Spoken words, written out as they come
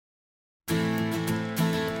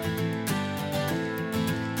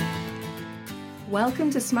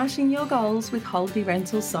Welcome to Smashing Your Goals with Holiday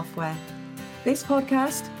Rental Software. This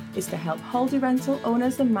podcast is to help holiday rental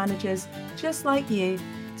owners and managers just like you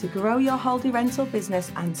to grow your holiday rental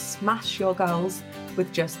business and smash your goals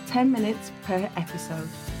with just 10 minutes per episode.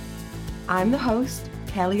 I'm the host,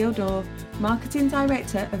 Kelly O'Dore, Marketing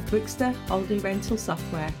Director of Bookster Holiday Rental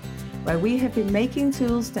Software, where we have been making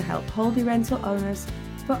tools to help holiday rental owners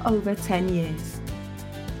for over 10 years.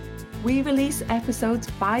 We release episodes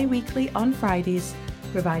bi-weekly on Fridays,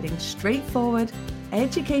 providing straightforward,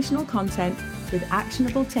 educational content with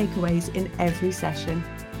actionable takeaways in every session.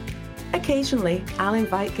 Occasionally, I'll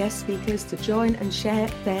invite guest speakers to join and share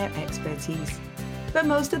their expertise, but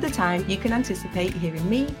most of the time you can anticipate hearing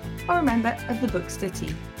me or a member of the Bookster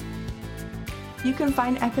team. You can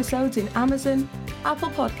find episodes in Amazon, Apple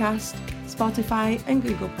Podcast, Spotify and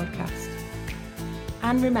Google Podcast.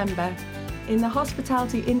 And remember, in the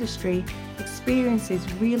hospitality industry, experiences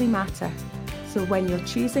really matter. So when you're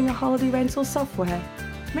choosing a holiday rental software,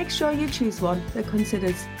 make sure you choose one that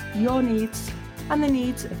considers your needs and the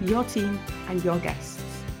needs of your team and your guests.